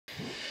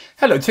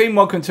Hello team,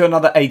 welcome to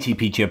another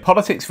ATP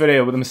Geopolitics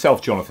video with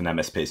myself, Jonathan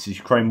MSP. This is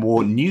Ukraine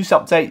War News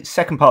Update,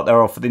 second part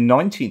thereof for the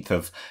 19th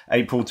of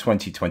April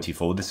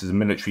 2024. This is a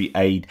military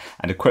aid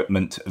and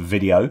equipment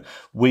video.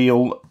 We're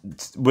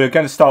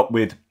going to start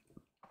with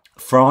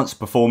France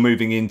before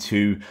moving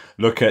into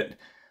look at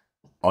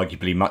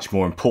arguably much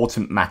more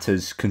important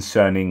matters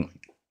concerning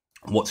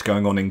what's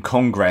going on in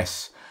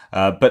Congress.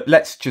 But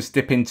let's just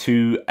dip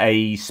into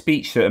a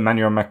speech that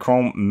Emmanuel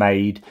Macron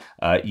made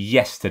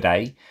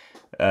yesterday.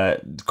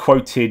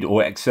 Quoted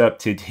or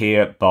excerpted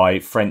here by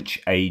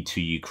French Aid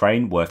to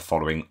Ukraine, worth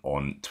following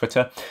on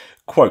Twitter.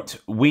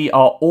 Quote, "We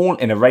are all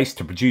in a race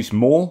to produce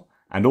more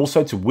and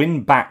also to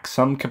win back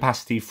some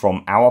capacity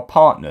from our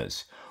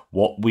partners.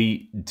 What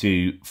we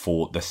do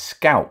for the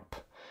scalp."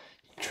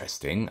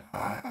 Interesting.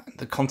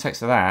 The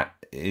context of that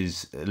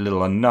is a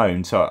little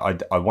unknown. So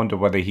I wonder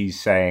whether he's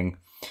saying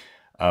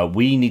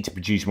we need to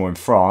produce more in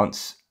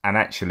France and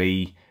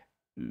actually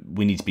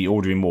we need to be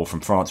ordering more from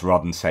France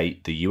rather than,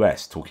 say, the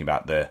US, talking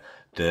about the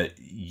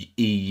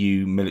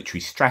EU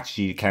military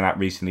strategy that came out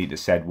recently that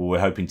said, well, we're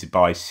hoping to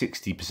buy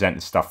 60%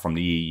 of stuff from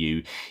the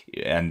EU,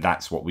 and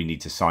that's what we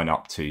need to sign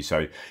up to.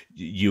 So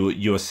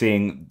you're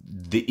seeing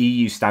the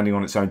EU standing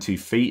on its own 2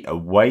 feet,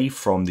 away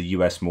from the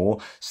US more,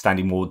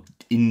 standing more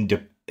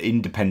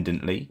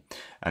independently.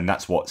 And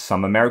that's what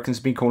some Americans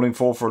have been calling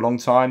for a long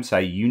time.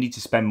 Say, you need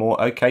to spend more.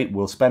 Okay,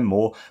 we'll spend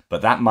more,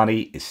 but that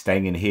money is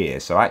staying in here.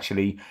 So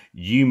actually,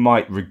 you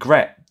might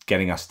regret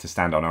getting us to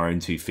stand on our own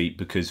 2 feet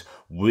because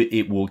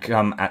it will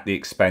come at the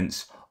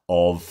expense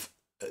of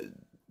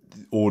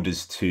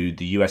orders to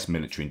the US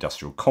military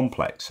industrial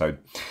complex. So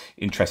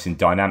interesting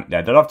dynamic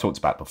there that I've talked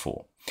about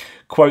before.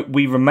 Quote,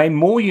 "We remain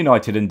more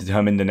united and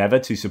determined than ever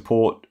to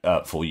support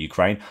for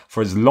Ukraine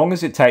for as long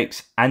as it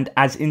takes and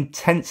as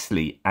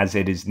intensely as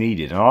it is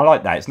needed." And I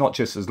like that. It's not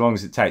just as long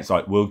as it takes,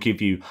 like we'll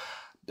give you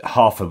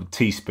half a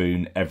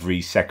teaspoon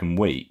every second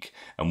week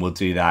and we'll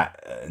do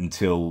that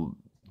until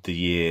the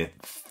year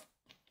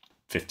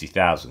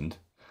 50,000.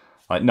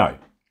 Like, no,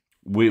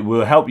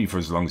 we'll help you for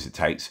as long as it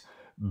takes,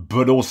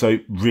 but also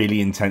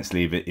really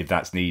intensely if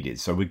that's needed.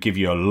 So we'll give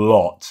you a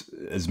lot,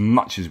 as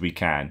much as we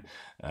can,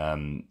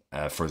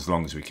 for as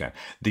long as we can.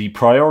 The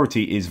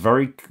priority is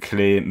very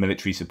clear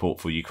military support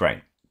for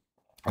Ukraine.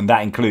 And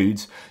that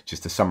includes,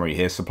 just a summary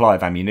here, supply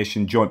of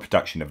ammunition, joint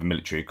production of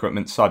military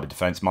equipment, cyber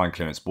defense, mine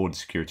clearance, border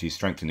security,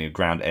 strengthening the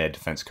ground-air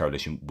defense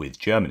coalition with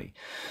Germany.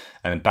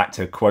 And back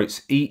to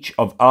quotes, "Each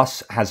of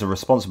us has a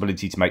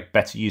responsibility to make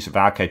better use of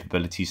our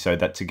capabilities so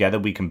that together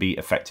we can be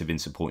effective in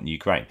supporting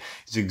Ukraine."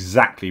 It's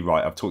exactly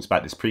right. I've talked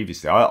about this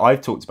previously.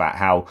 I've talked about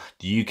how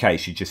the UK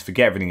should just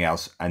forget everything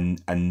else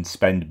and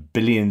spend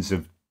billions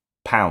of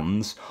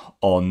pounds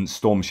on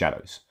Storm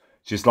Shadows.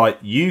 Just like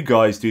you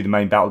guys do the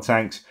main battle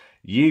tanks,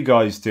 you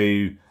guys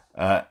do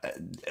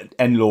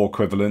NLAW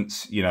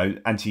equivalents, you know,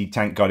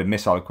 anti-tank guided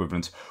missile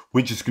equivalents.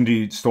 We're just going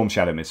to do Storm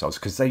Shadow missiles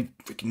because they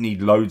freaking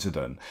need loads of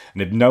them.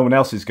 And if no one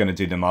else is going to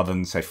do them other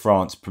than, say,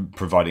 France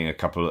providing a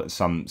couple of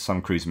some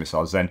cruise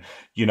missiles, then,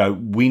 you know,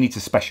 we need to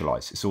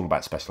specialise. It's all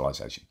about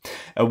specialisation.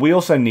 We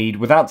also need,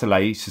 without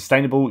delay,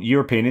 sustainable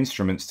European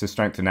instruments to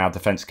strengthen our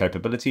defence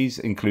capabilities,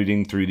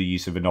 including through the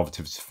use of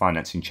innovative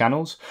financing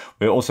channels.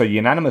 We're also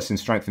unanimous in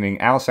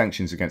strengthening our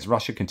sanctions against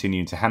Russia,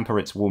 continuing to hamper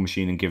its war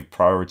machine and give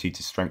priority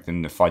to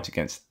strengthening the fight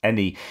against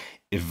any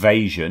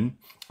evasion.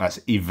 That's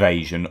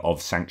evasion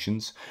of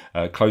sanctions,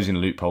 closing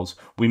loopholes.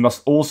 We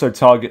must also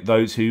target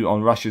those who,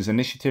 on Russia's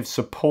initiative,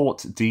 support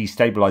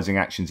destabilizing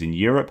actions in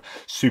Europe.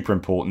 Super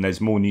important. There's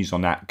more news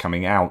on that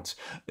coming out.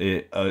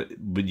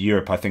 With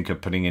Europe, I think, are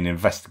putting an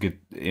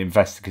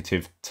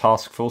investigative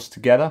task force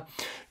together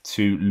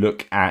to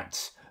look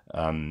at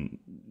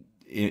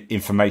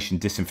information,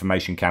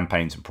 disinformation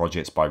campaigns and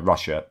projects by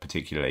Russia,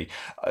 particularly.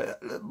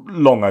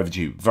 Long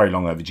overdue, very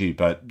long overdue,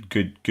 but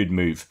good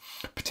move,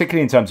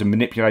 particularly in terms of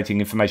manipulating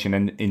information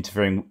and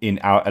interfering in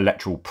our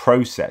electoral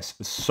process.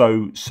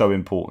 So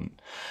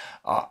important.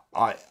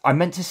 I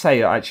meant to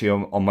say actually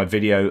on my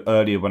video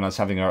earlier when I was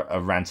having a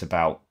rant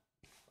about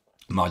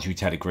Marjorie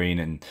Taylor Greene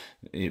and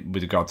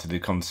with regard to the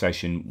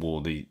conversation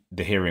or the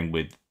hearing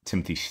with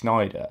Timothy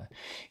Snyder,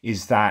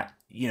 is that,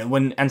 you know,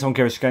 when Anton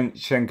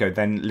Gerashchenko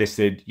then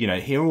listed, you know,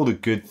 here are all the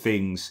good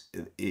things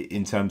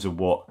in terms of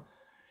what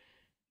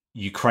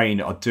Ukraine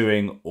are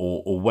doing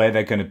or where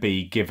they're going to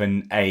be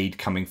given aid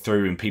coming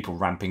through and people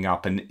ramping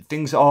up, and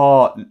things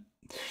are,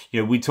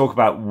 you know, we talk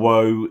about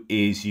woe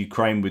is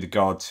Ukraine with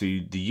regard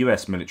to the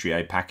US military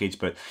aid package,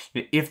 but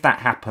if that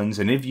happens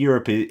and if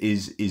Europe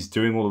is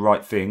doing all the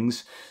right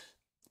things,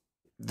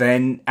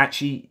 then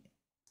actually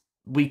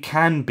we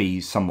can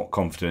be somewhat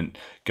confident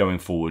going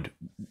forward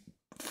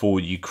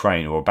for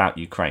Ukraine or about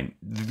Ukraine.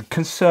 The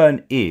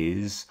concern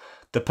is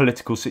the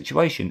political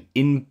situation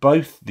in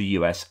both the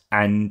US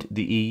and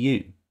the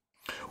EU.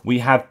 We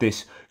have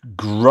this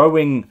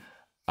growing,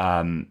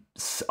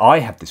 I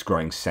have this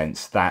growing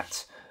sense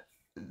that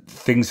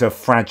things are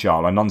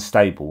fragile and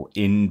unstable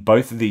in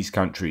both of these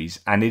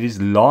countries, and it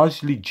is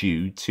largely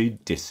due to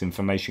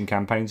disinformation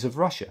campaigns of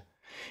Russia.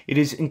 It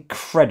is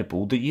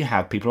incredible that you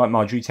have people like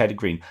Marjorie Taylor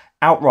Greene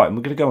outright, and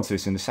we're going to go on to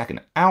this in a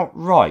second,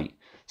 outright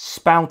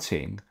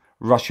spouting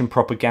Russian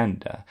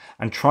propaganda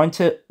and trying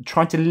to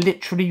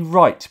literally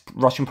write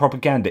Russian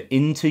propaganda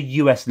into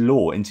US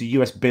law, into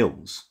US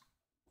bills.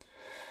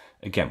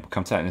 Again, we'll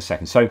come to that in a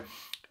second. So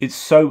it's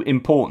so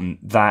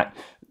important that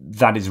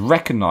that is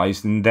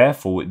recognised, and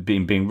therefore it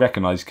being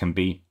recognised can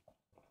be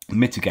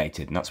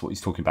mitigated, and that's what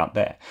he's talking about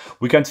there.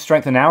 We're going to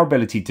strengthen our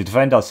ability to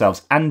defend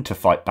ourselves and to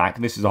fight back.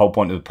 This is the whole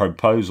point of the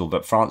proposal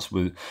that France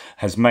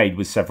has made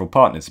with several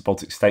partners, the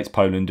Baltic states,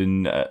 Poland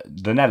and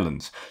the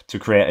Netherlands, to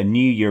create a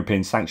new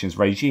European sanctions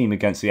regime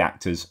against the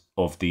actors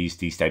of these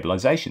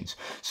destabilizations.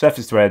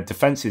 Surface-to-air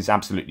defense is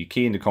absolutely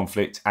key in the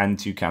conflict and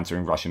to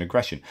countering Russian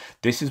aggression.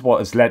 This is what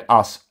has led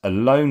us,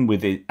 alone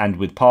with it and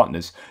with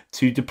partners,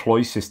 to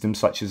deploy systems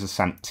such as a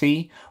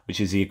SAMP-T, which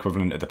is the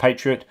equivalent of the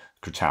Patriot,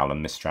 Cratal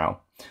and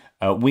Mistral.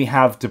 We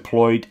have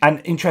deployed,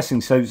 and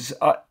interesting, so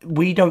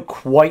we don't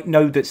quite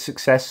know the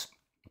success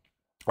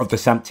of the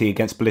SAMP-T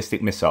against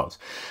ballistic missiles.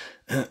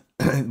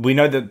 We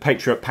know that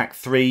Patriot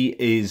PAC-3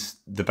 is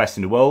the best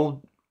in the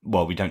world.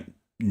 Well, we don't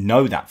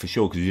know that for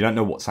sure because we don't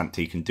know what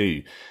SAMP-T can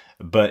do.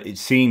 But it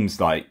seems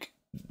like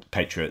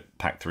Patriot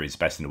PAC-3 is the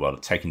best in the world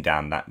at taking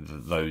down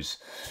those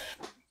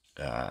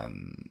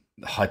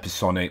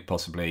hypersonic,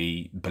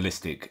 possibly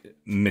ballistic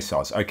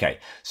missiles. Okay,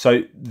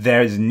 so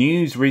there's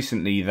news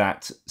recently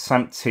that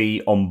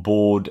SAMP-T on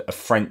board a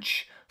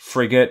French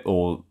frigate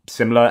or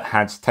similar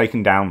has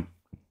taken down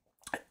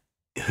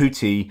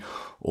Houthi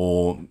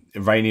or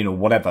Iranian or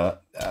whatever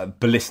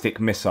ballistic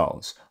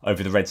missiles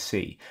over the Red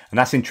Sea, and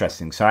that's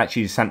interesting. So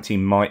actually, the SAMP-T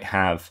might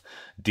have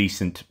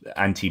decent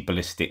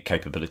anti-ballistic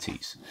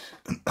capabilities.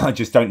 I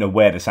just don't know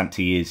where the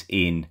SAMP-T is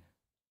in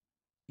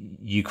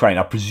Ukraine.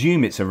 I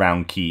presume it's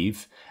around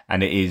Kyiv,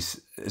 and it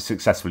is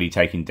successfully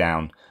taking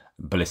down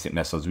ballistic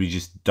missiles. We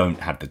just don't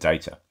have the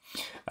data.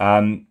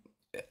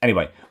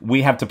 Anyway,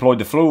 we have deployed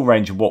the full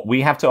range of what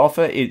we have to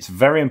offer. It's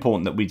very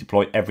important that we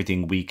deploy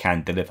everything we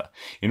can deliver.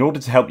 In order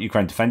to help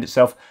Ukraine defend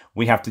itself,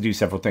 we have to do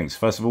several things.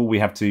 First of all, we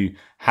have to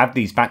have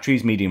these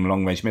batteries, medium and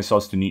long-range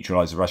missiles, to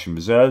neutralize the Russian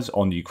reserves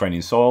on the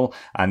Ukrainian soil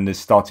and the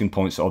starting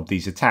points of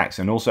these attacks,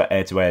 and also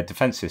air-to-air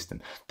defense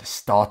system. The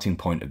starting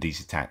point of these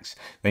attacks.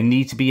 They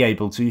need to be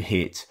able to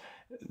hit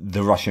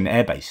the Russian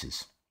air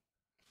bases.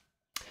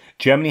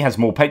 Germany has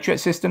more Patriot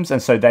systems,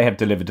 and so they have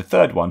delivered a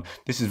third one.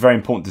 This is a very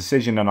important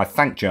decision, and I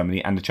thank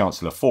Germany and the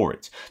Chancellor for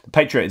it. The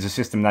Patriot is a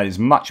system that is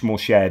much more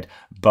shared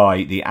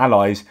by the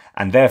Allies,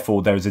 and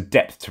therefore there is a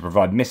depth to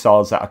provide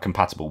missiles that are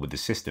compatible with the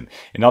system.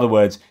 In other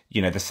words,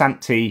 you know, the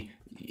SAMP-T,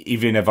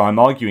 even if I'm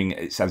arguing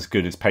it's as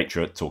good as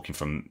Patriot, talking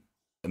from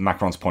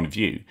Macron's point of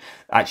view,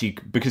 actually,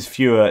 because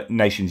fewer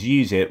nations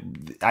use it,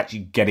 actually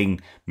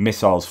getting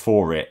missiles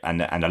for it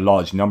and a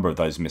large number of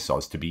those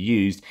missiles to be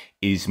used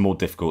is more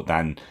difficult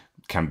than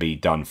can be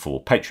done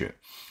for Patriot.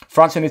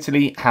 France and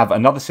Italy have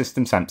another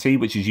system, SAMP-T,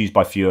 which is used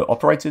by fewer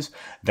operators.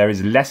 There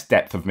is less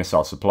depth of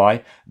missile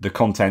supply, the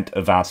content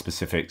of our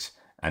specifics,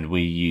 and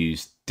we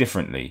use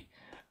differently.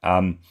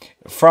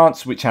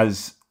 France, which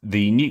has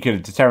the nuclear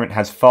deterrent,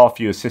 has far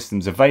fewer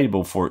systems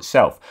available for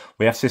itself.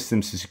 We have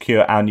systems to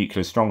secure our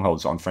nuclear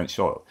strongholds on French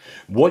soil.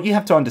 What you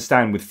have to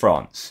understand with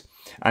France,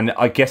 and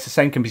I guess the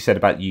same can be said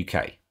about the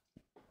UK,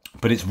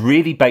 but it's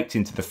really baked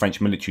into the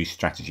French military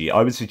strategy.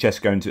 I would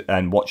suggest going to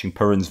and watching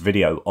Perrin's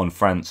video on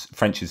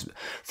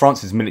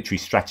France's military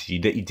strategy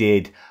that he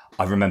did.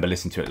 I remember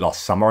listening to it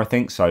last summer, I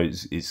think, so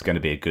it's going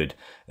to be a good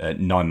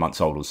 9 months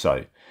old or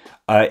so.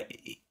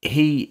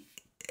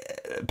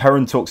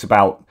 Perrin talks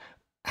about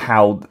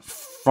how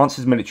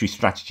France's military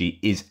strategy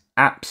is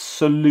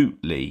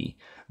absolutely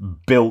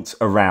built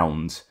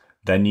around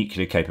their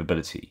nuclear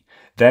capability.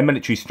 Their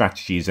military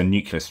strategy is a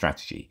nuclear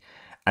strategy.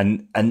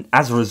 And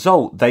as a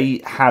result, they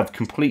have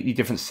completely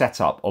different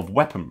setup of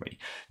weaponry.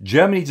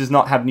 Germany does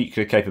not have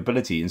nuclear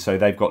capability, and so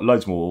they've got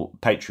loads more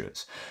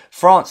Patriots.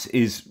 France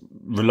is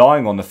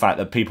relying on the fact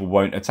that people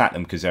won't attack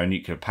them because they're a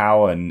nuclear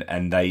power,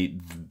 and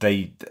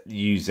they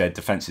use their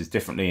defences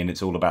differently, and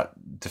it's all about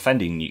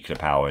defending nuclear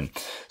power and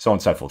so on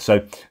and so forth.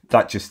 So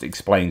that just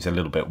explains a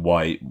little bit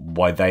why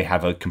they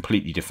have a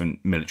completely different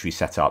military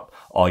setup,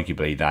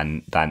 arguably,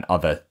 than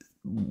other,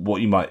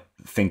 what you might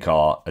think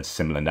are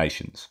similar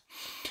nations.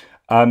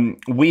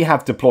 We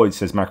have deployed,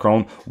 says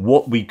Macron,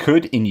 what we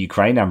could in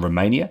Ukraine and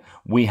Romania.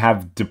 We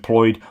have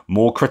deployed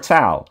more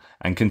Cratal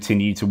and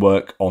continue to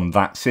work on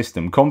that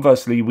system.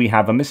 Conversely, we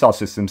have a missile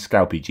system,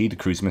 Scalp-PG, the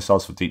cruise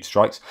missiles for deep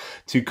strikes,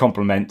 to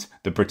complement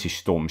the British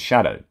Storm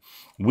Shadow.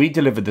 We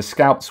delivered the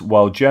Scalps,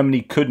 while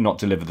Germany could not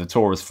deliver the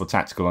Taurus for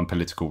tactical and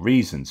political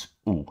reasons.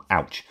 Ooh,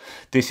 ouch.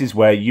 This is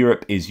where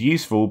Europe is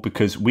useful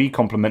because we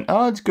complement...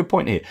 Oh, it's a good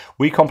point here.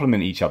 We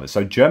complement each other.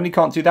 So Germany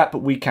can't do that,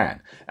 but we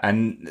can.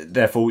 And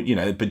therefore, you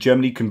know, but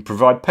Germany can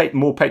provide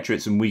more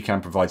Patriots than we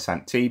can provide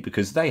SAMP-T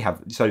because they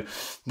have... So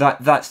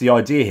that's the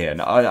idea here.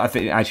 And I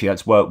think actually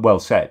that's well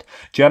said.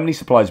 Germany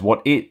supplies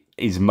what it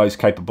is most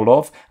capable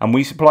of, and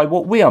we supply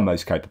what we are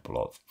most capable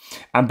of.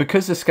 And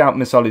because the Scalp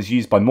missile is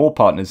used by more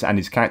partners and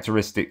its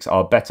characteristics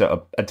are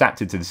better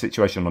adapted to the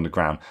situation on the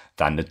ground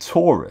than the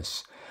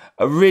Taurus,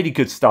 really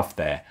good stuff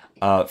there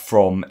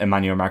from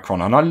Emmanuel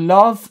Macron. And I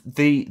love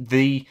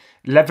the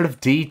level of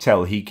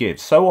detail he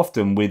gives. So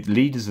often with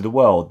leaders of the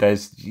world,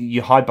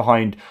 you hide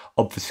behind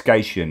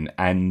obfuscation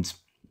and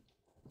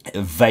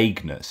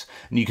vagueness.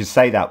 And you can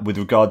say that with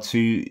regard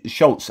to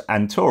Scholz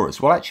and Taurus.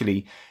 Well,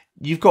 actually,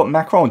 you've got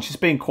Macron just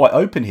being quite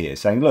open here,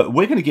 saying, look,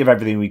 we're going to give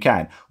everything we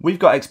can. We've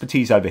got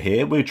expertise over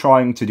here. We're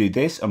trying to do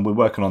this and we're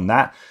working on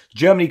that.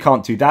 Germany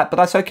can't do that, but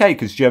that's okay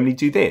because Germany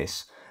do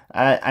this.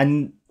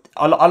 And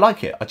I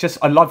like it.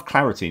 I love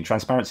clarity and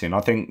transparency. And I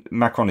think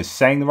Macron is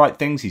saying the right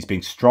things. He's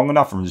being strong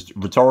enough and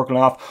rhetorical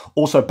enough,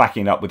 also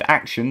backing it up with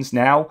actions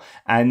now.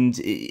 And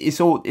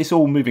it's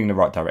all moving in the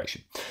right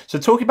direction. So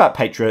talking about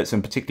Patriots,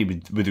 and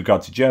particularly with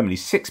regard to Germany,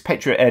 6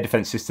 Patriot air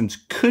defense systems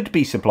could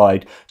be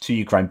supplied to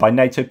Ukraine by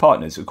NATO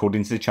partners,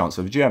 according to the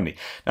Chancellor of Germany.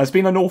 Now, there's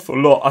been an awful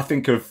lot, I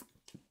think, of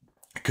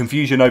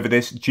confusion over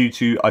this due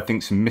to, I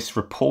think, some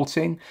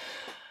misreporting.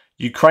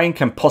 Ukraine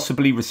can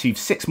possibly receive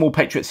 6 more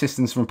Patriot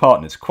systems from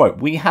partners.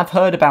 Quote, we have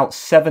heard about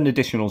 7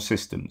 additional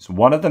systems.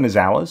 One of them is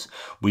ours.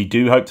 We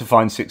do hope to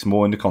find 6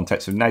 more in the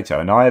context of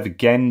NATO. And I have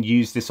again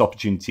used this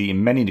opportunity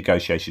in many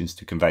negotiations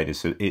to convey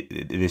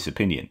this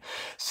opinion,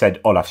 said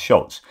Olaf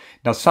Scholz.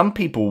 Now, some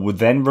people were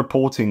then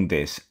reporting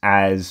this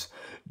as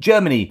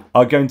Germany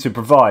are going to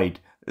provide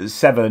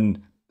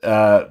 7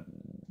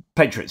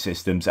 Patriot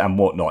systems and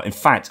whatnot. In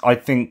fact, I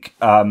think...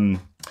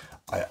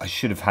 I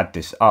should have had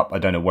this up. I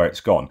don't know where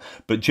it's gone.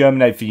 But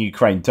German Aid for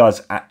Ukraine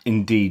does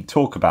indeed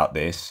talk about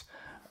this.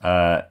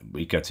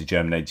 We go to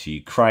German Aid to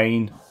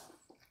Ukraine.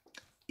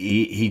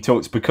 He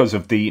talks because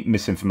of the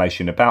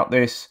misinformation about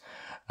this.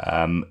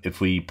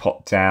 If we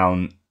pop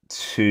down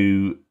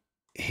to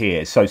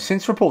here. So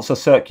since reports are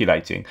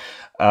circulating,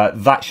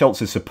 that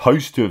Scholz is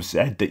supposed to have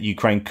said that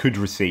Ukraine could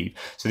receive.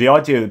 So the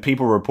idea that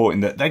people are reporting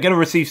that they're going to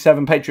receive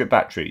 7 Patriot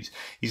batteries,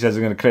 he says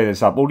they're going to clear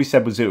this up. All he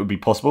said was it would be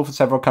possible for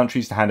several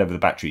countries to hand over the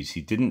batteries.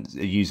 He didn't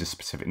use a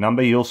specific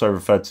number. He also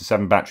referred to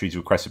 7 batteries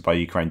requested by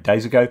Ukraine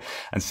days ago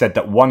and said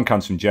that 1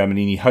 comes from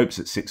Germany and he hopes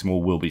that 6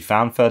 more will be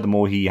found.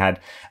 Furthermore, he had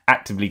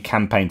actively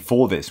campaigned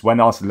for this. When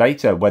asked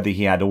later whether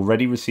he had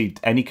already received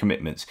any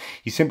commitments,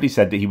 he simply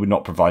said that he would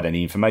not provide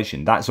any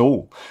information. That's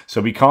all. So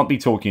we can't be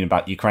talking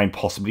about Ukraine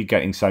possibly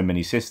getting so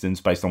many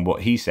systems based on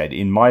what he said.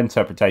 In my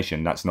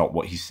interpretation, that's not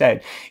what he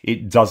said.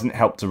 It doesn't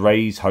help to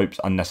raise hopes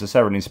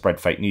unnecessarily and spread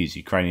fake news.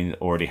 Ukrainians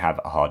already have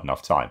a hard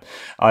enough time.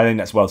 I think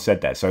that's well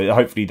said there. So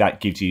hopefully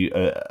that gives you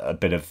a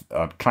bit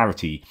of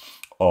clarity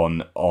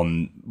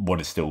on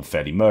what is still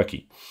fairly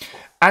murky.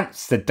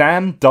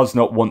 Amsterdam does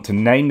not want to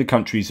name the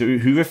countries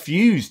who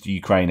refused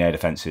Ukraine air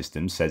defence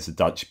systems, says the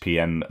Dutch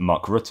PM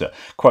Mark Rutte.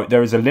 Quote,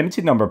 there is a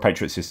limited number of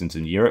Patriot systems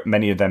in Europe.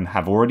 Many of them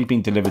have already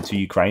been delivered to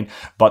Ukraine,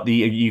 but the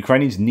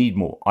Ukrainians need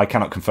more. I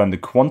cannot confirm the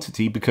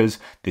quantity because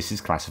this is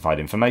classified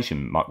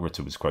information, Mark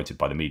Rutte was quoted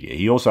by the media.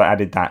 He also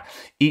added that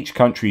each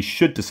country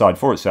should decide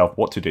for itself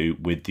what to do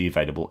with the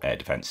available air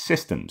defence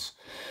systems.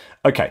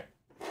 Okay.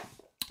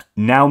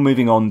 Now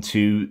moving on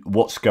to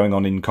what's going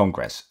on in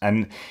Congress.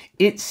 And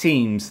it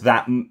seems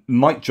that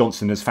Mike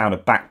Johnson has found a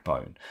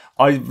backbone.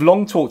 I've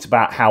long talked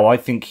about how I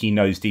think he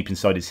knows deep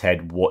inside his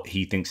head what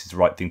he thinks is the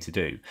right thing to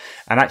do.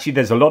 And actually,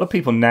 there's a lot of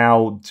people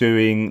now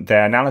doing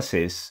their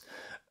analysis,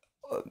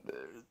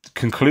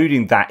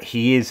 concluding that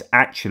he is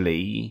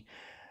actually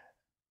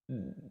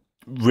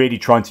really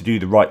trying to do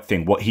the right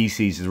thing, what he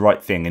sees as the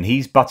right thing. And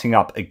he's butting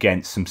up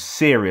against some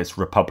serious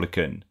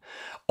Republican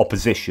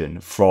opposition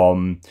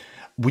from...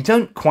 We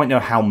don't quite know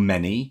how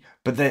many,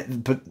 but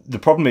the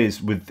problem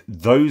is with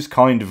those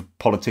kind of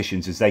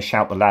politicians is they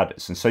shout the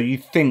loudest. And so you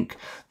think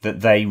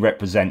that they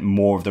represent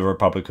more of the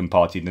Republican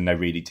Party than they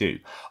really do.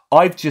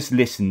 I've just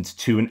listened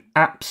to an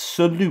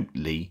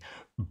absolutely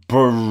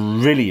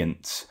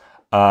brilliant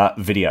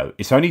video.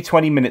 It's only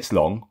 20 minutes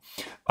long.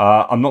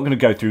 I'm not going to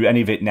go through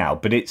any of it now,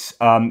 but it's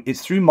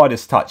through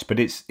Midas Touch, but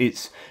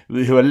it's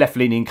who are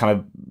left-leaning, kind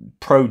of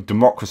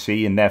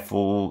pro-democracy, and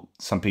therefore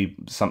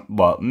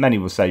many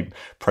will say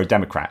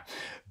pro-democrat.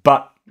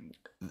 But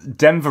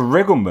Denver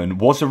Riggleman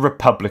was a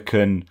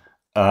Republican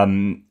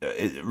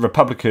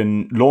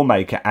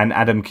lawmaker, and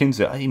Adam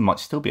Kinzinger, he might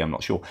still be, I'm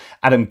not sure.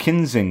 Adam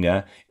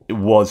Kinzinger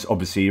was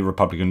obviously a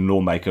Republican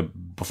lawmaker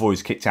before he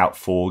was kicked out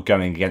for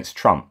going against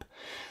Trump.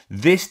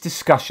 This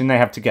discussion they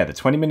have together,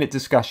 20-minute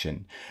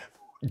discussion,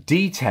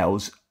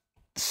 details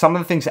some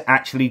of the things that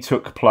actually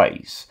took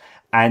place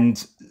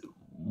and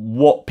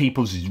what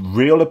people's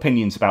real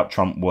opinions about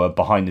Trump were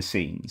behind the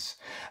scenes,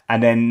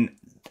 and then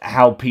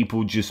how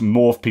people just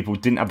morphed. People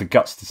didn't have the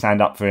guts to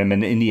stand up for him,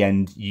 and in the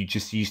end, you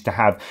just used to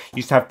have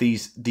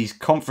these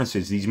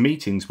conferences, these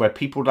meetings where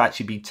people would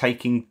actually be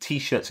taking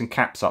T-shirts and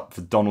caps up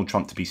for Donald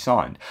Trump to be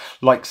signed,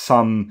 like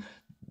some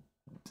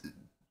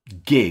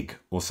gig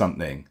or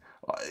something,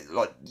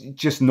 like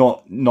just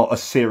not a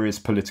serious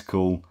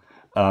political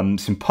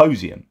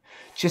symposium.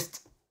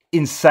 Just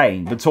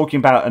insane. But talking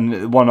about,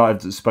 and one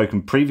I've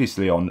spoken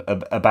previously on,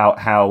 about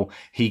how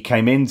he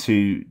came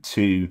into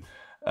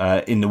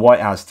in the White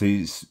House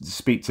to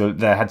speak to,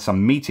 they had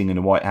some meeting in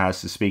the White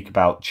House to speak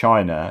about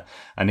China,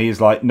 and he was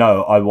like,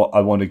 no, I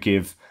want to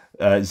give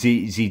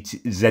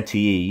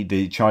ZTE,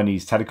 the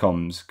Chinese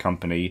telecoms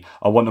company,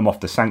 I want them off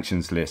the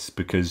sanctions list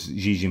because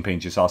Xi Jinping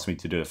just asked me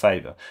to do a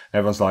favor.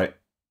 Everyone's like,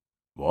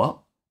 what?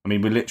 I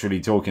mean, we're literally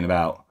talking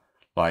about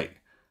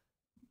like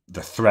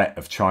the threat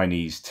of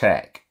Chinese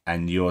tech,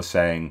 and you're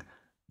saying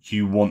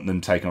you want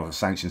them taken off the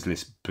sanctions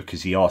list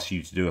because he asked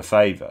you to do a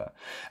favor.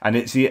 And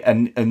it's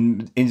and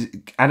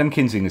Adam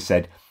Kinzinger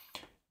said,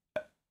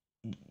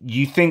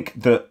 you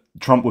think that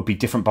Trump would be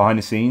different behind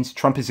the scenes?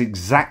 Trump is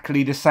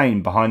exactly the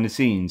same behind the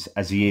scenes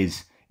as he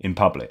is in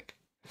public.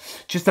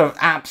 Just an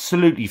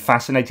absolutely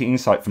fascinating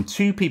insight from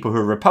two people who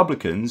are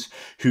Republicans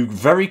who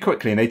very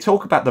quickly, and they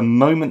talk about the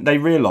moment they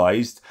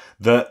realized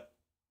that,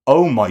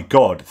 oh my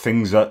God,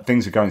 things are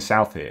going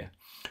south here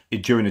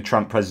during the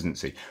Trump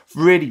presidency.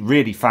 Really,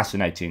 really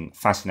fascinating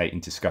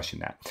discussion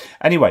there.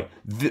 Anyway,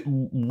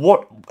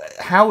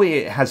 how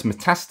it has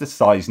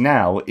metastasized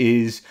now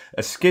is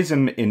a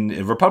schism in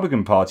the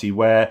Republican Party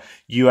where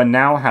you are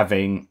now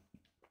having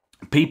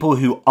people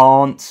who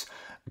aren't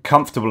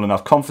comfortable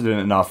enough,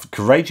 confident enough,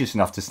 courageous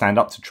enough to stand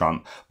up to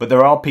Trump, but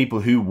there are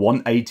people who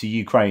want aid to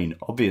Ukraine,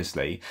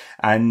 obviously,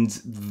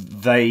 and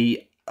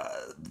they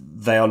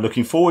are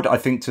looking forward, I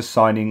think, to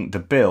signing the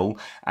bill.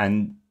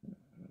 And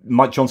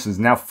Mike Johnson's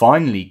now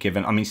finally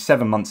given, I mean,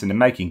 7 months in the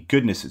making.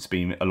 Goodness, it's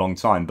been a long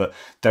time, but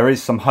there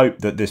is some hope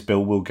that this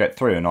bill will get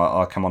through, and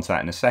I'll come on to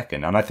that in a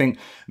second. And I think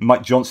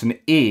Mike Johnson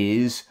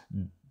is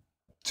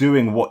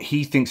doing what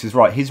he thinks is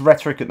right. His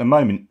rhetoric at the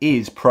moment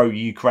is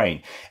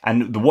pro-Ukraine.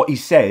 And what he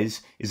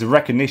says is a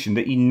recognition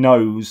that he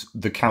knows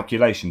the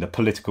calculation, the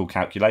political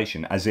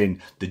calculation, as in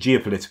the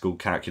geopolitical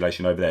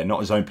calculation over there,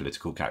 not his own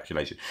political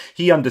calculation.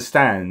 He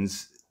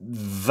understands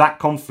that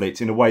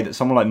conflict in a way that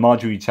someone like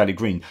Marjorie Taylor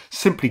Greene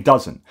simply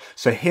doesn't.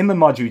 So him and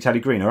Marjorie Taylor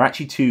Greene are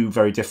actually two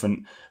very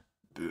different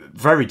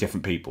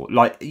people.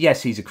 Like,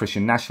 yes, he's a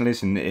Christian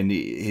nationalist, and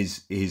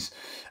his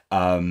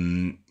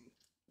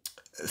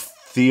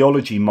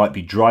theology might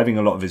be driving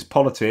a lot of his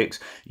politics,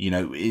 you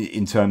know,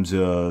 in terms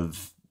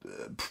of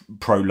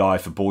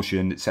pro-life,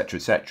 abortion, etc.,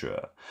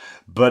 etc.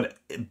 But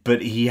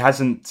he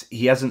hasn't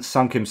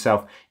sunk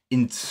himself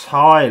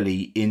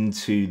entirely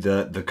into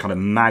the kind of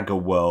MAGA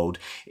world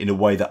in a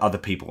way that other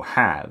people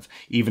have,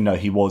 even though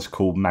he was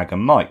called MAGA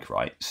Mike,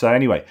 right? So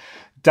anyway,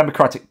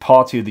 Democratic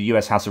Party of the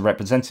US House of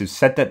Representatives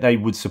said that they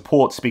would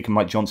support Speaker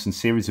Mike Johnson's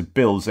series of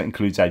bills that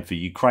includes aid for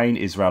Ukraine,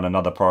 Israel, and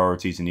other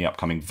priorities in the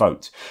upcoming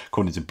vote,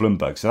 according to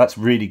Bloomberg. So that's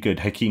really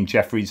good. Hakeem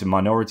Jeffries, a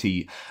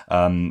minority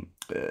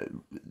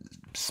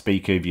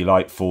speaker, if you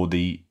like, for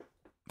the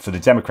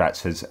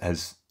Democrats,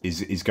 is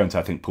going to,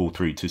 I think, pull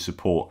through to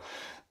support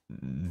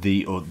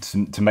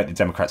to make the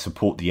Democrats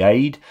support the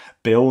aid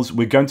bills.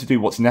 We're going to do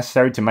what's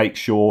necessary to make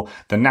sure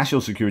the national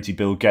security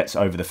bill gets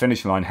over the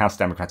finish line, House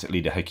Democratic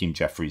leader Hakeem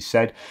Jeffries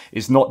said.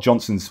 It's not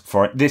Johnson's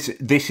foreign... This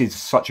is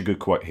such a good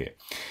quote here.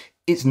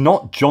 It's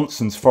not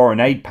Johnson's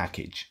foreign aid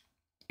package.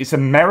 It's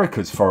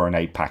America's foreign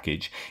aid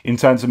package in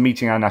terms of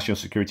meeting our national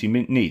security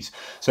needs.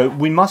 So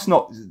we must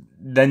not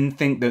then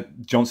think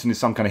that Johnson is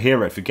some kind of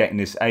hero for getting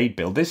this aid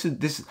bill. This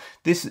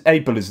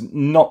aid bill is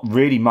not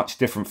really much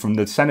different from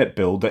the Senate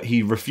bill that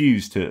he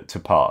refused to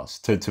pass,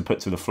 to put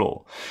to the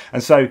floor.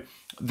 And so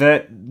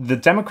the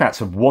Democrats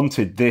have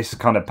wanted this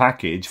kind of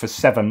package for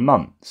 7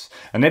 months.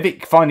 And if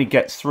it finally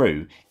gets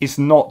through, it's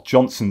not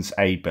Johnson's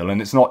aid bill, and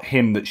it's not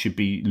him that should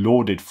be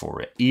lauded for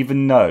it,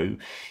 even though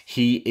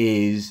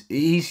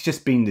he's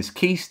just been this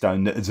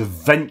keystone that has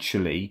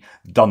eventually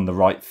done the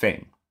right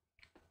thing.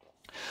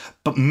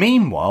 But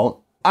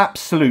meanwhile,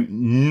 absolute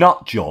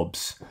nut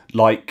jobs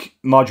like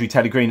Marjorie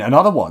Taylor Greene and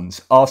other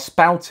ones are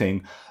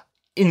spouting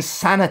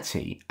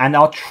insanity and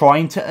are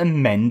trying to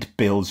amend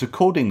bills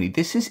accordingly.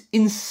 This is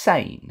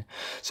insane.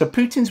 So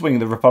Putin's wing of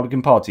the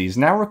Republican Party has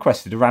now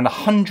requested around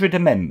 100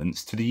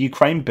 amendments to the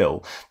Ukraine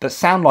bill that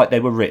sound like they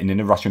were written in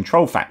a Russian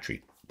troll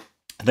factory.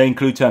 They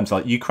include terms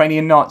like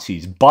Ukrainian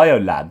Nazis,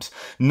 biolabs,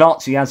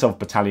 Nazi Azov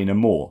battalion and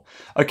more.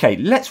 Okay,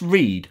 let's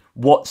read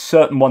what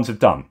certain ones have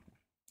done.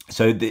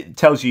 So it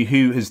tells you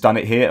who has done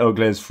it here.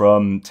 Ogles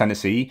from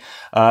Tennessee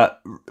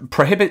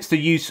prohibits the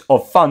use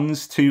of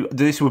funds to.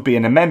 This would be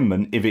an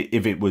amendment if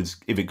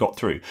it got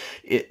through.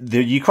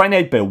 The Ukraine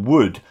aid bill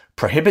would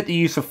prohibit the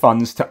use of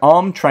funds to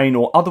arm, train,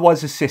 or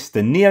otherwise assist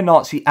the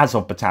neo-Nazi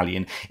Azov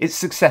battalion, its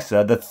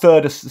successor, the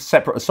Third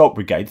Separate Assault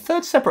Brigade.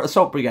 Third Separate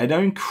Assault Brigade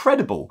are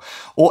incredible,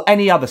 or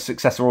any other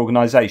successor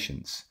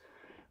organisations.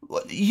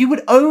 You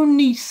would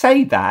only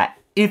say that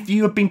if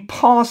you have been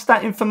passed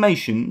that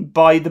information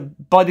by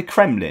the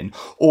Kremlin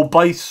or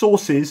by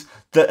sources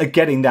that are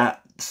getting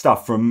that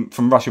stuff from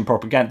Russian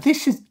propaganda.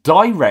 This is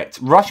direct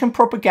Russian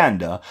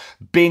propaganda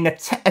being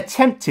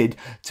attempted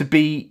to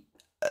be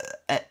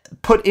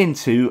put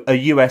into a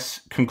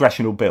US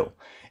congressional bill.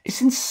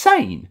 It's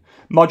insane.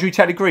 Marjorie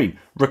Taylor Greene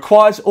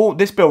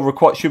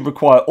should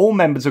require all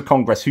members of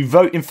Congress who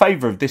vote in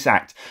favour of this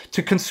act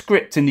to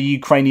conscript in the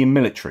Ukrainian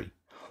military.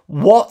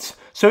 What?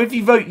 So if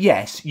you vote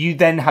yes, you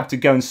then have to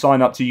go and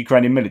sign up to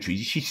Ukrainian military.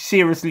 She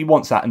seriously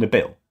wants that in the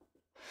bill.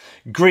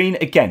 Green,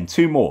 again,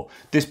 2 more.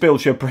 This bill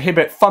should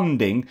prohibit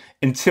funding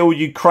until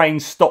Ukraine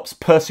stops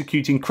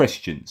persecuting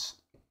Christians.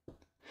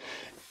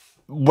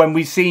 when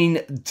we've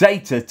seen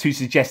data to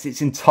suggest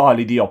it's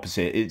entirely the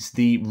opposite. It's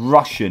the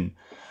Russian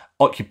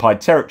occupied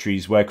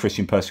territories where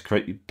Christian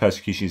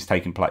persecution is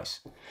taking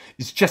place.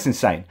 It's just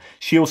insane.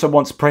 She also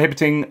wants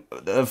prohibiting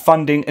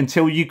funding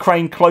until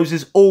Ukraine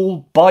closes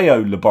all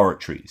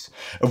bio-laboratories,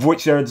 of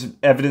which there is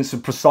evidence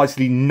of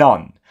precisely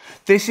none.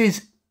 This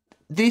is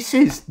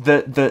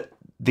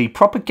the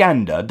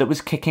propaganda that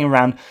was kicking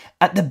around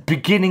at the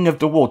beginning of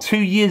the war 2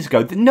 years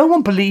ago. That no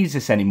one believes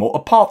this anymore,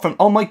 apart from,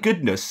 oh my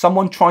goodness,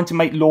 someone trying to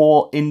make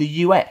law in the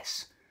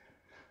US,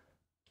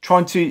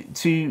 trying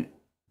to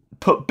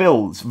put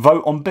bills,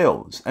 vote on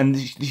bills, and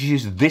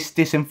she's this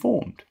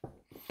disinformed.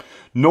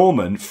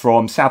 Norman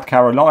from South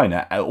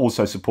Carolina,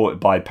 also supported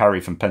by Perry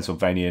from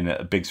Pennsylvania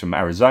and Biggs from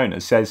Arizona,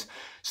 says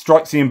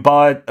strikes the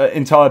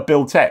entire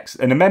bill text.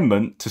 An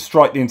amendment to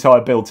strike the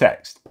entire bill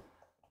text.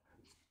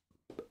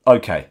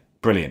 Okay,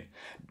 brilliant.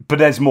 But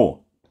there's more,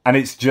 and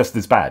it's just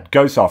as bad.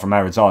 Gosar from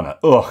Arizona,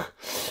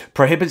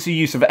 prohibits the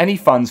use of any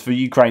funds for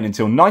Ukraine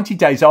until 90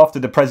 days after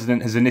the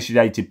president has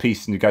initiated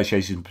peace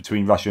negotiations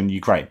between Russia and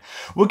Ukraine.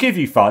 We'll give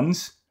you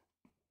funds,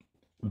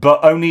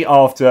 but only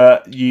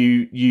after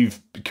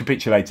you've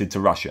capitulated to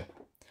Russia.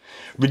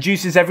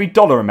 Reduces every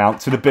dollar amount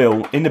to the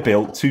bill in the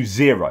bill to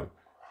zero.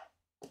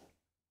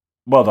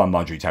 Well done,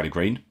 Marjorie Taylor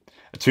Greene.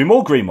 2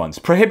 more green ones.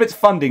 Prohibits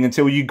funding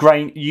until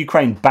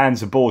Ukraine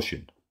bans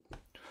abortion.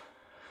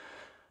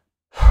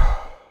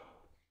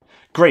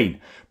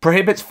 Green.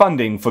 Prohibits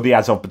funding for the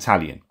Azov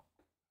Battalion.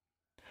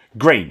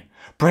 Green.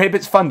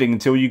 Prohibits funding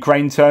until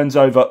Ukraine turns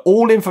over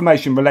all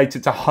information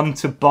related to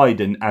Hunter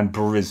Biden and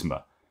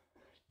Burisma.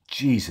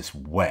 Jesus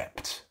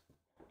wept.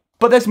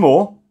 But there's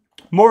more.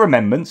 More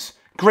amendments.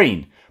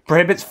 Green.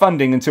 Prohibits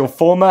funding until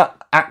former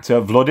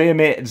actor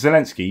Volodymyr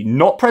Zelensky,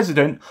 not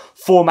president,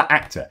 former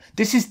actor.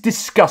 This is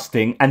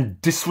disgusting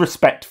and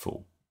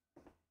disrespectful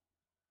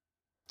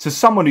to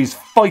someone who's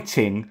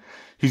fighting,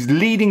 who's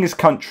leading his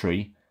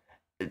country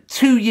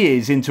 2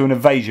 years into an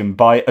invasion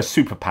by a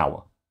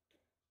superpower.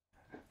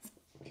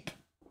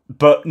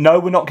 But no,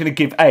 we're not going to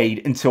give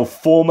aid until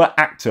former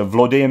actor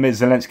Volodymyr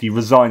Zelensky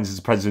resigns as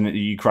president of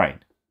Ukraine.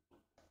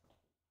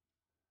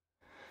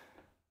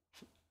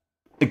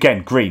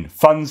 Again, green.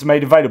 Funds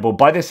made available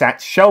by this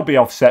act shall be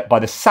offset by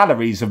the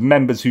salaries of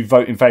members who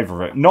vote in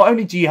favour of it. Not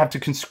only do you have to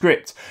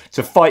conscript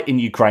to fight in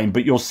Ukraine,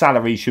 but your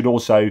salary should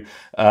also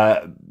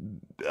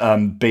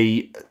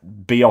be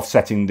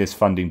offsetting this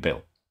funding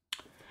bill.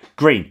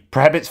 Green.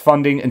 Prohibits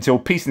funding until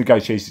peace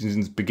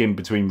negotiations begin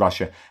between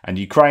Russia and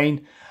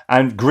Ukraine.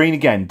 And green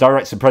again.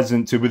 Directs the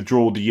president to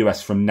withdraw the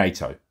US from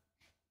NATO.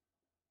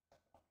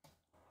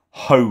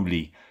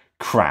 Holy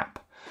crap.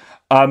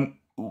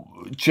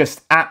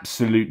 Just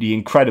absolutely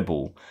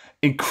incredible.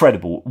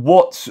 Incredible.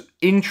 What's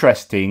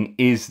interesting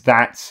is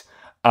that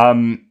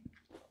Jared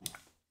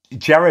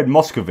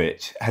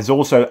Moskowitz has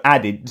also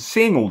added,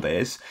 seeing all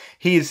this,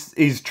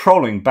 he's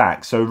trolling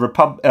back. So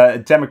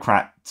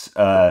Democrat,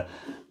 I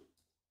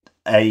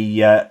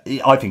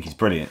think he's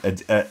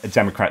brilliant, a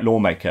Democrat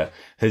lawmaker,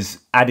 has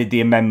added the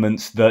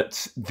amendments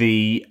that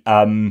the...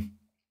 I'm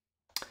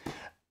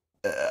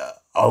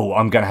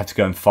going to have to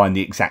go and find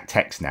the exact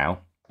text now.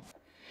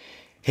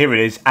 Here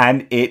it is,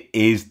 and it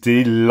is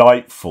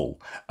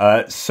delightful.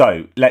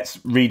 So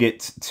let's read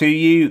it to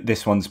you.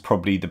 This one's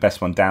probably the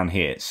best one down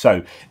here.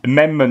 So,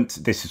 amendment,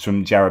 this is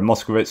from Jared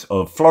Moskowitz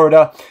of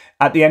Florida.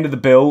 At the end of the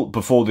bill,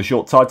 before the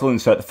short title,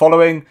 insert the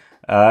following.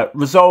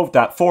 Resolved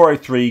that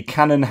 403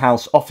 Cannon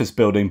House office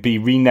building be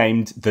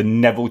renamed the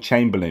Neville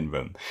Chamberlain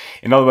Room.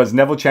 In other words,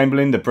 Neville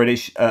Chamberlain, the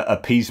British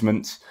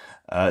appeasement,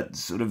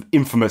 sort of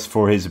infamous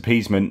for his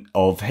appeasement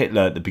of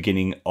Hitler at the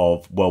beginning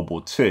of World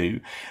War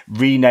II,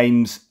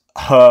 renames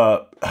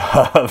her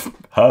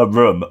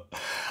room,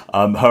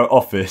 her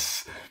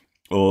office,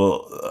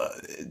 or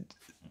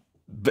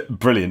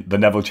brilliant, the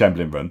Neville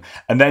Chamberlain Room,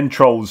 and then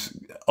trolls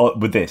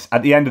with this.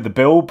 At the end of the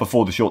bill,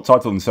 before the short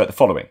title, insert the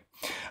following.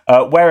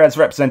 Whereas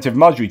Representative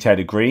Marjorie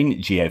Taylor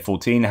Greene,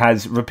 GA14,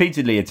 has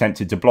repeatedly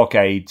attempted to block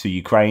aid to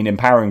Ukraine,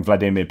 empowering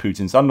Vladimir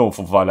Putin's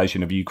unlawful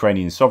violation of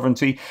Ukrainian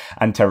sovereignty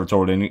and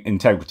territorial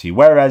integrity.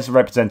 Whereas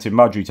Representative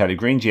Marjorie Taylor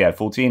Greene,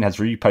 GA14, has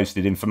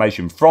reposted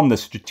information from the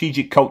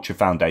Strategic Culture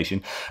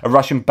Foundation, a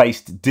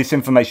Russian-based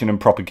disinformation and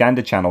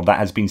propaganda channel that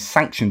has been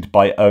sanctioned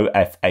by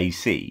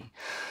OFAC.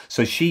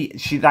 So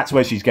that's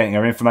where she's getting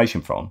her information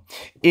from.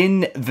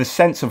 In the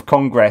sense of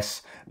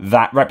Congress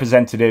that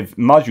Representative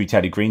Marjorie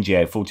Taylor Greene,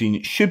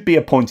 GA14, should be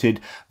appointed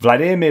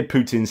Vladimir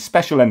Putin's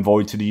special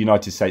envoy to the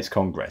United States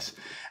Congress.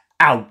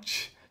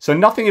 Ouch. So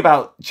nothing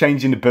about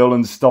changing the bill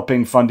and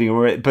stopping funding,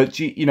 but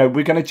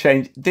we're going to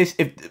change this.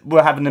 If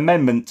we'll have an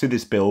amendment to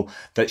this bill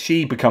that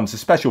she becomes a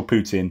special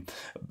Putin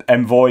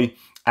envoy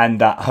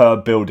and that her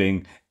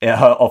building,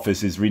 her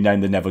office is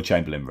renamed the Neville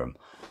Chamberlain Room.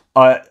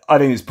 I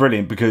think it's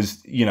brilliant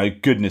because,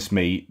 goodness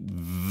me,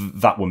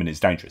 that woman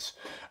is dangerous.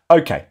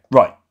 Okay,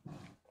 right.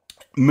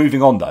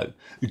 Moving on, though.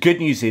 The good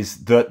news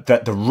is that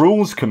the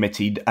Rules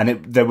Committee,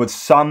 and there was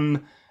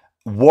some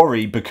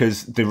worry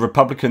because the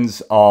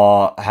Republicans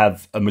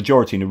have a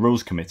majority in the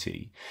Rules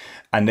Committee,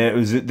 and there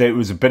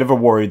was a bit of a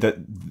worry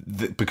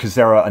that because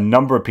there are a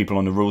number of people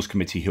on the Rules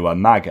Committee who are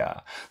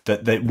MAGA,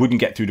 that they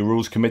wouldn't get through the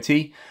Rules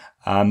Committee,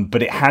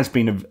 but it has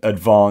been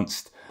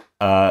advanced.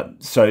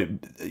 So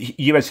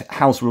US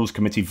House Rules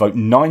Committee vote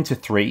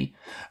 9-3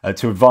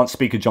 to advance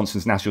Speaker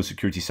Johnson's National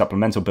Security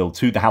Supplemental Bill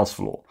to the House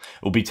floor.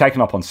 It will be taken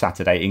up on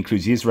Saturday. It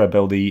includes the Israel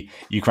Bill, the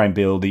Ukraine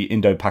Bill, the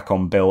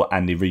Indo-PACOM Bill,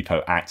 and the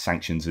Repo Act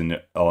sanctions on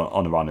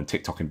Iran and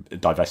TikTok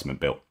divestment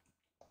bill.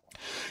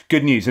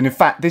 Good news. And in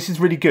fact, this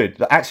is really good.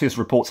 The Axios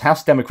reports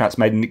House Democrats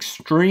made an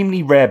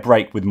extremely rare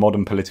break with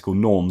modern political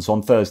norms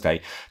on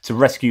Thursday to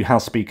rescue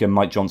House Speaker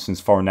Mike Johnson's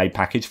foreign aid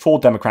package. 4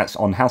 Democrats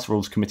on House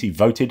Rules Committee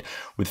voted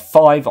with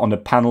 5 on the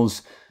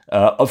panels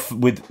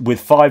with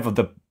 5 of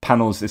the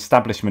panel's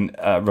establishment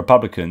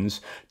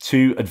Republicans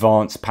to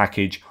advance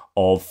package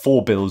of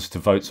 4 bills to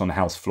votes on the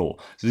House floor.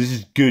 So this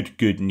is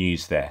good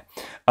news there.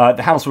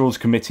 The House Rules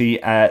Committee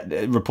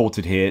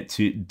reported here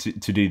to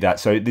do that.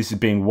 So this is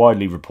being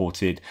widely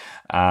reported,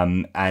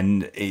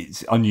 and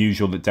it's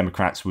unusual that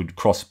Democrats would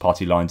cross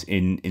party lines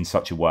in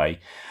such a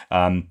way.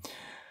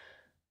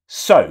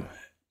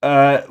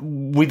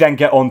 We then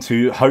get on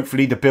to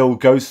hopefully the bill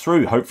goes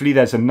through. Hopefully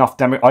there's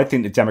enough I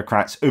think the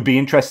Democrats, it would be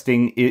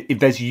interesting if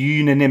there's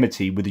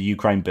unanimity with the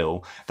Ukraine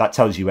bill. That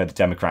tells you where the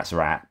Democrats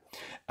are at.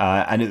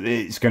 And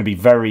it's going to be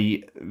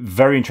very,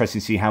 very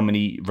interesting to see how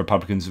many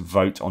Republicans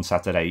vote on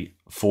Saturday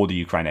for the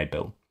Ukraine aid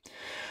bill.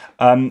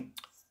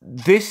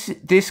 This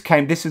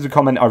is a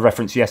comment I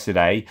referenced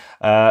yesterday.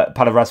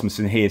 Palle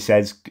Rasmussen here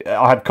says,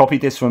 I had copied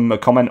this from a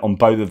comment on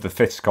both of the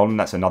Fifth's column.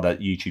 That's another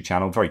YouTube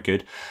channel. Very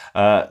good.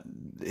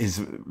 His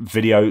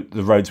video,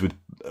 The Roads with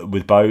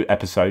Bo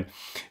episode,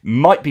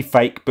 might be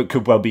fake, but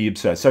could well be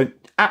absurd. So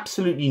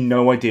absolutely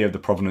no idea of the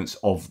provenance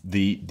of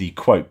the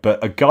quote,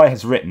 but a guy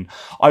has written,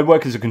 I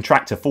work as a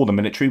contractor for the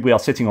military. We are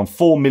sitting on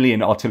 4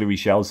 million artillery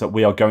shells that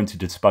we are going to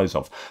dispose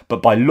of,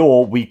 but by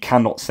law we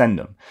cannot send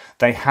them.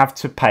 They have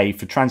to pay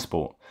for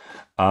transport.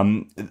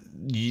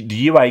 The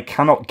UA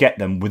cannot get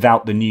them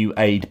without the new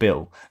aid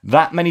bill.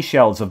 That many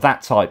shells of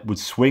that type would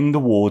swing the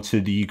war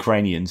to the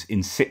Ukrainians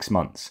in 6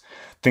 months.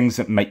 Things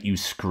that make you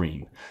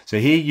scream. So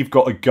here you've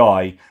got a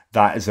guy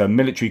that is a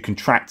military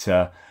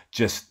contractor,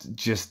 just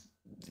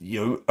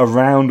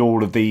around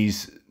all of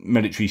these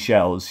military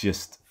shells,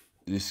 just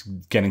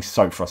getting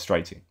so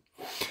frustrating.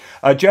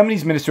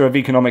 Germany's Minister of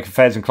Economic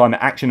Affairs and Climate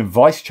Action and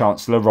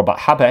Vice-Chancellor Robert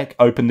Habeck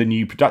opened the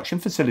new production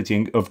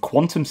facility of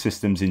quantum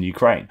systems in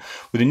Ukraine.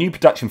 With a new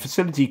production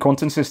facility,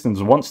 Quantum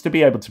Systems wants to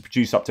be able to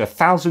produce up to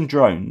 1,000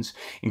 drones,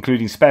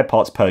 including spare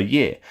parts per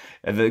year.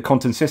 The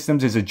Quantum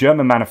Systems is a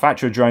German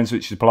manufacturer of drones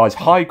which supplies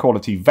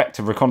high-quality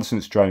vector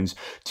reconnaissance drones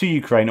to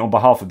Ukraine on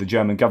behalf of the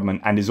German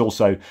government, and is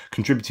also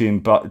contributing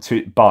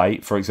by,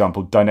 for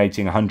example,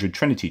 donating 100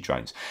 Trinity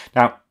drones.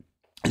 Now,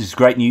 this is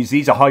great news.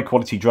 These are high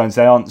quality drones.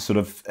 They aren't sort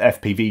of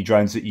FPV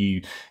drones that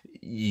you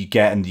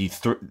get and you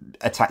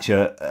attach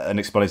an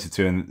explosive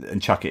to and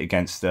chuck it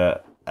against an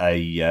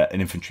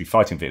infantry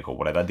fighting vehicle or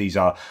whatever. These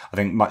are, I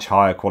think, much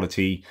higher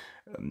quality,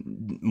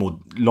 more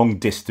long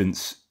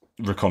distance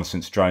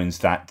reconnaissance drones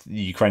that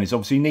the Ukrainians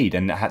obviously need,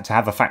 and to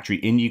have a factory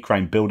in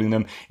Ukraine building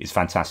them is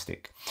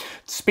fantastic.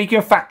 Speaking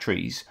of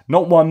factories,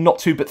 not 1, not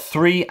 2, but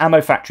 3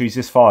 ammo factories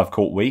this far have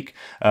caught weak.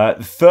 The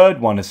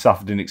third one has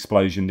suffered an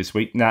explosion this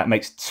week. Now it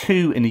makes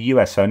 2 in the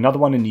US, so another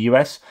one in the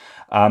US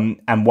and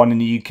 1 in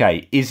the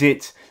UK. Is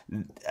it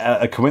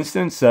a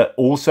coincidence that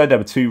also there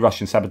were 2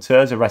 Russian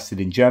saboteurs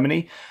arrested in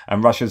Germany?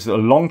 And Russia's a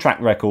long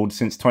track record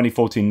since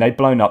 2014. They've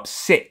blown up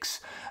 6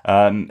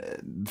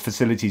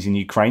 facilities in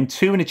Ukraine,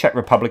 2 in the Czech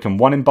Republic and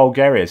 1 in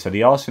Bulgaria. So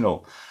the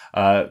Arsenal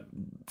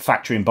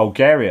factory in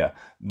Bulgaria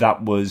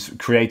that was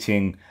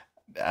creating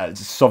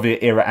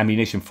Soviet era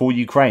ammunition for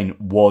Ukraine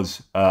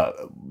was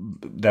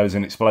there was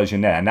an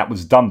explosion there, and that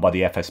was done by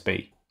the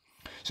FSB.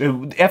 So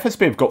the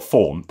FSB have got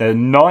form. There are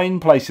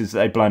 9 places that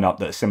they've blown up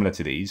that are similar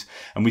to these,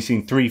 and we've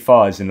seen 3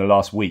 fires in the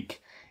last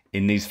week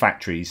in these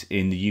factories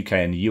in the UK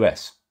and the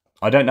US.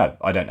 I don't know.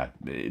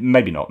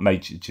 Maybe not. May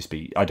just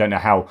be. I don't know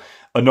how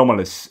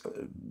anomalous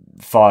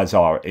fires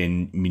are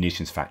in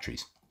munitions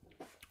factories.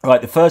 All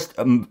right, the first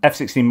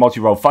F-16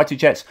 multi-role fighter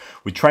jets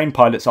with trained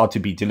pilots are to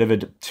be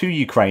delivered to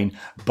Ukraine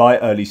by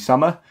early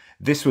summer.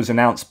 This was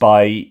announced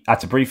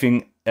at a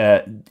briefing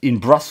in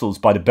Brussels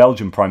by the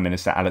Belgian Prime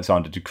Minister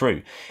Alexander De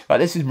Croo.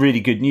 This is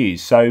really good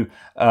news. So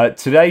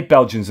today,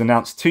 Belgians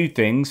announced 2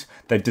 things.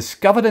 They've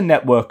discovered a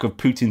network of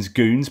Putin's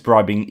goons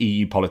bribing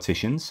EU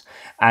politicians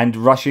and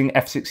rushing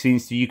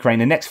F-16s to Ukraine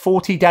the next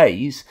 40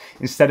 days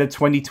instead of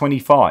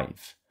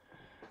 2025.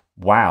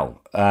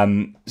 Wow.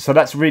 So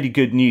that's really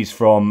good news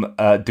from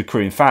De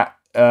Croo. In fact,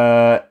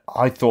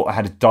 I thought I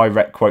had a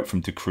direct quote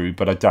from De Croo,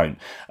 but I don't.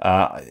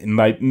 It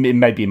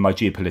may be in my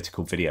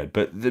geopolitical video,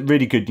 but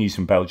really good news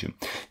from Belgium.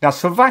 Now,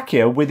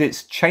 Slovakia, with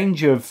its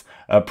change of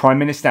Prime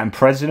Minister and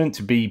President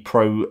to be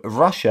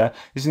pro-Russia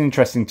is an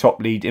interesting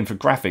top lead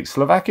infographic.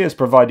 Slovakia has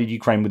provided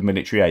Ukraine with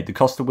military aid, the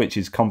cost of which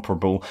is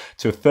comparable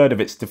to a third of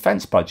its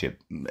defence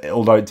budget,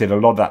 although it did a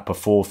lot of that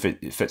before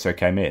Fico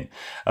came in.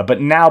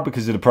 But now,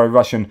 because of the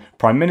pro-Russian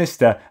Prime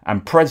Minister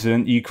and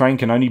President, Ukraine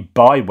can only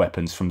buy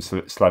weapons from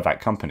Slovak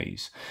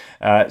companies.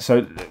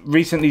 So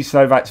recently,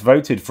 Slovaks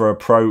voted for a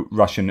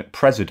pro-Russian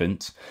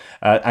president.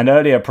 An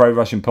earlier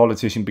pro-Russian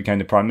politician became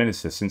the Prime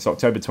Minister. Since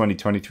October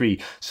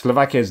 2023,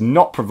 Slovakia has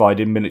not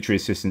provided military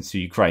assistance to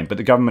Ukraine, but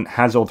the government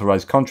has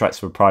authorised contracts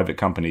for private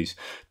companies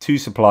to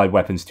supply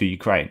weapons to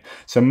Ukraine.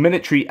 So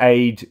military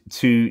aid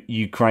to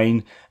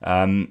Ukraine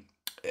from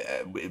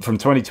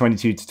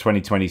 2022 to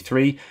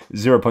 2023,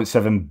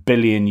 0.7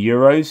 billion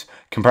euros.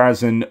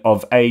 Comparison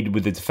of aid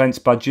with the defence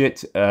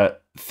budget,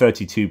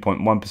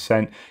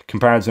 32.1%.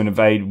 Comparison of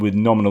aid with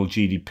nominal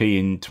GDP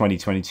in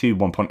 2022,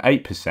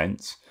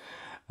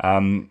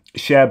 1.8%.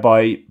 Share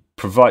by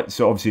provide.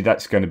 So obviously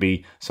that's going to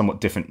be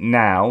somewhat different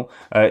now.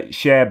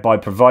 Share by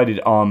provided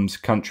arms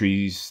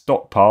countries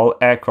stockpile,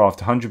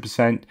 aircraft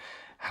 100%,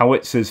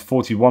 howitzers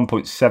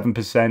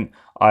 41.7%,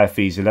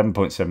 IFEs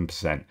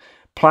 11.7%.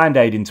 Planned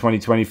aid in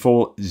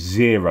 2024,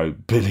 0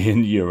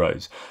 billion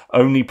euros.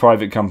 Only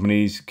private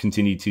companies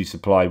continue to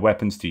supply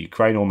weapons to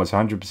Ukraine. Almost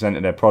 100%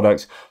 of their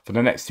products for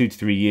the next 2 to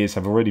 3 years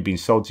have already been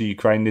sold to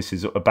Ukraine. This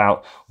is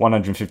about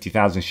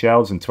 150,000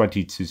 shells and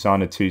 20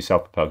 Susanna 2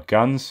 self-propelled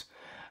guns.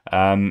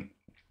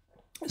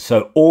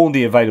 So all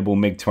the available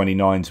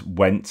MiG-29s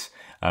went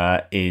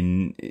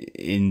in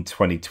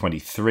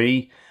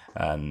 2023.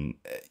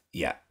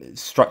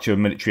 Structure of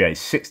military aid,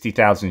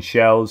 60,000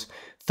 shells,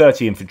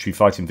 30 infantry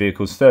fighting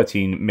vehicles,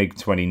 13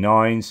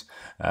 MiG-29s,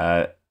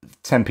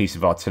 10 pieces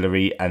of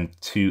artillery, and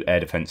 2 air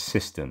defence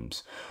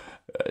systems.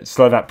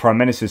 Slovak Prime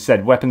Minister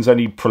said weapons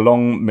only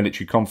prolong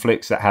military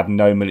conflicts that have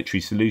no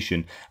military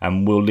solution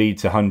and will lead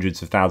to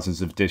hundreds of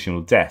thousands of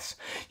additional deaths.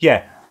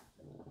 Yeah,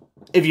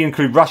 if you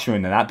include Russia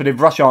in that, but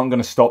if Russia aren't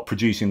going to stop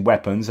producing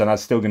weapons and are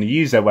still going to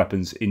use their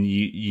weapons in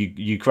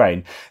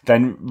Ukraine,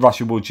 then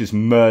Russia will just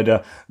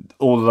murder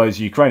all of those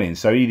Ukrainians.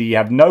 So either you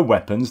have no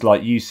weapons,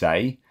 like you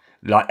say,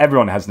 like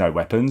everyone has no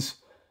weapons,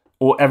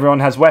 or everyone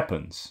has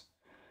weapons.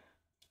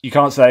 You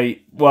can't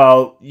say,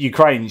 well,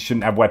 Ukraine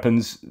shouldn't have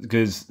weapons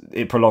because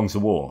it prolongs the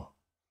war.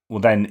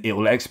 Well, then it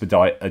will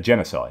expedite a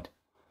genocide.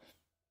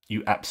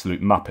 You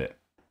absolute muppet.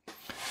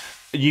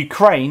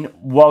 Ukraine,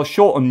 while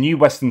short on new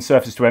Western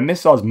surface-to-air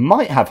missiles,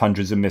 might have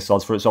hundreds of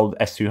missiles for its old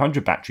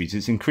S-200 batteries.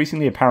 It's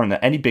increasingly apparent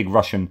that any big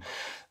Russian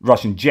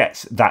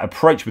jets that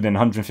approach within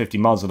 150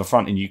 miles of the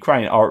front in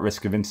Ukraine are at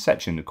risk of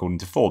interception, according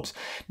to Forbes.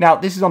 Now,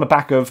 this is on the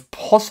back of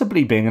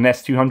possibly being an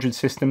S-200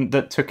 system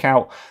that took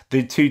out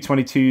the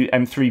Tu-22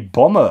 M3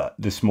 bomber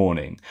this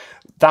morning.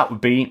 That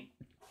would be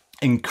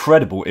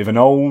incredible if an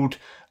old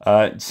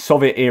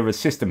Soviet-era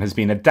system has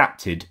been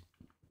adapted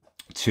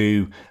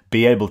to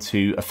be able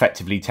to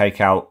effectively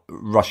take out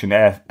Russian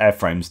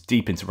airframes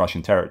deep into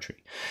Russian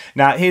territory.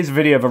 Now, here's a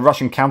video of a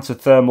Russian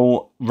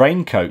counter-thermal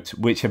raincoat,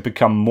 which have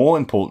become more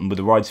important with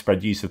the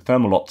widespread use of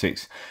thermal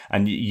optics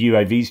and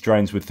UAVs,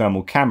 drones with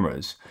thermal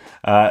cameras.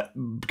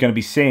 Going to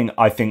be seeing,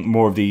 I think,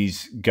 more of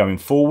these going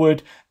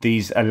forward.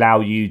 These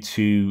allow you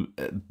to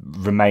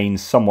remain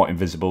somewhat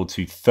invisible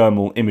to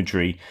thermal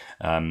imagery,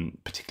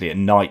 particularly at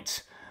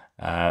night,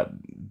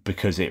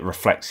 because it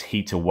reflects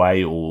heat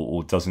away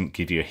or doesn't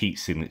give you a heat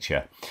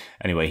signature.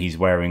 Anyway, he's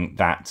wearing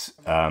that,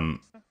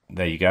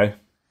 there you go,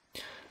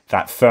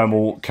 that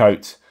thermal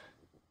coat.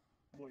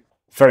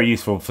 Very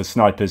useful for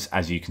snipers,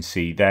 as you can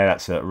see there.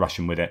 That's a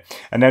Russian with it.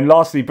 And then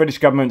lastly, British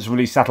government's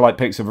released satellite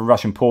pics of a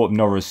Russian port of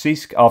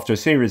Novorossiysk after a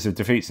series of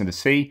defeats in the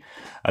sea.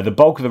 The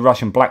bulk of the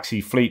Russian Black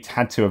Sea fleet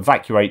had to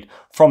evacuate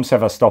from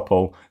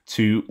Sevastopol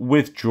to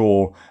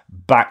withdraw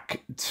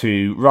back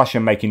to Russia,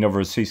 making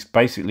Novorossiysk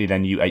basically their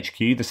new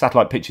HQ. The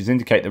satellite pictures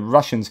indicate that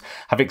Russians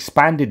have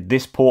expanded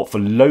this port for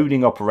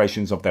loading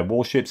operations of their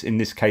warships. In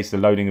this case, the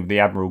loading of the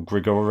Admiral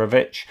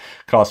Grigorovich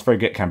class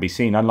frigate can be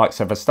seen. Unlike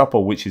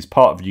Sevastopol, which is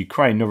part of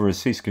Ukraine,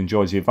 Novorossiysk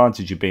enjoys the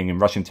advantage of being in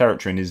Russian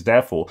territory and is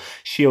therefore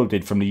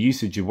shielded from the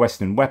usage of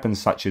Western weapons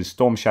such as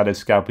Storm Shadow,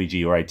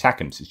 Scalp-EG or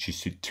ATACMS. It's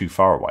just too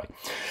far away.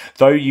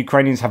 Though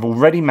Ukrainians have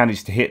already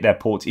managed to hit their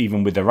ports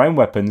even with their own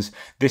weapons,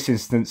 this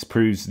instance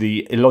proves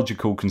the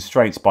illogical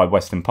constraints by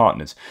Western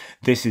partners.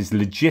 This is a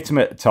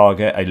legitimate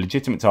target,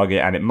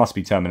 and it must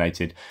be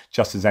terminated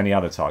just as any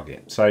other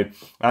target. So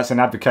that's an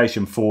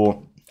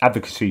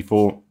advocacy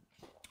for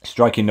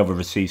striking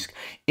Novorossiysk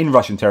in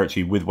Russian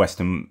territory with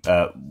Western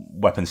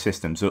weapon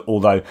systems,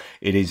 although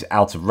it is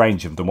out of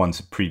range of the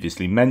ones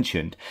previously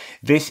mentioned.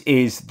 This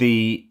is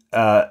the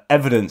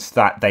evidence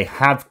that they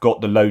have got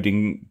the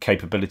loading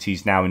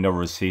capabilities now in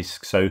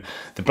Novorossiysk. So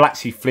the Black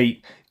Sea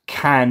Fleet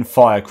can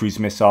fire cruise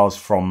missiles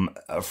from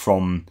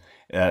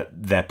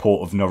their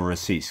port of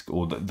Novorossiysk,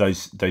 or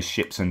those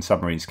ships and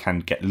submarines can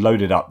get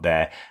loaded up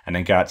there and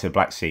then go out to the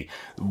Black Sea.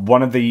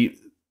 One of the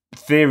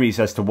theories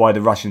as to why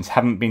the Russians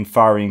haven't been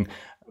firing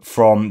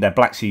from their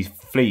Black Sea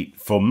Fleet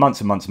for months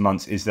and months and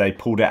months is they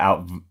pulled it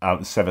out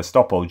of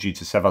Sevastopol due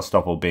to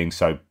Sevastopol being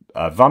so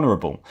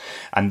vulnerable,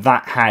 and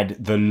that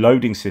had the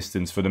loading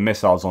systems for the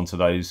missiles onto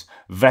those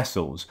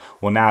vessels.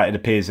 Well, now it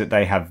appears that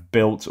they have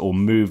built or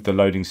moved the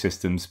loading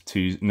systems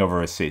to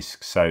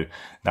Novorossiysk, so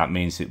that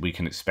means that we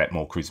can expect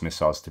more cruise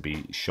missiles to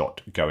be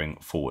shot going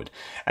forward.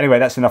 Anyway,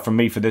 that's enough from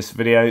me for this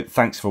video.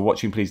 Thanks for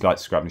watching. Please like,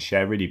 subscribe and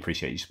share. Really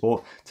appreciate your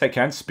support. Take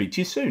care and speak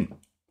to you soon.